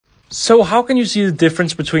So how can you see the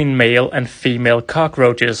difference between male and female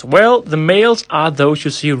cockroaches? Well, the males are those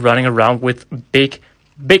you see running around with big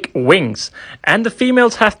wings, and the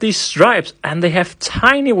females have these stripes and they have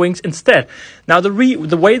tiny wings instead. Now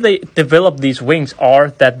the way they develop these wings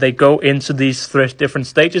are that they go into these different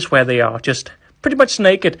stages where they are just pretty much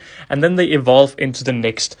naked, and then they evolve into the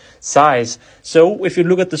next size. So if you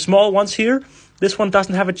look at the small ones here, this one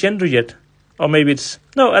doesn't have a gender yet. Or maybe it's...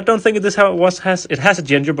 No, I don't think it is how it was. It has a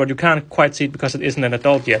gender, but you can't quite see it because it isn't an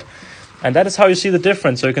adult yet. And that is how you see the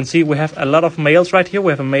difference. So you can see we have a lot of males right here.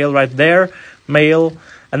 We have a male right there, male.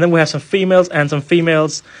 And then we have some females and some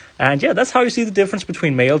females. And yeah, that's how you see the difference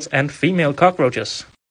between males and female cockroaches.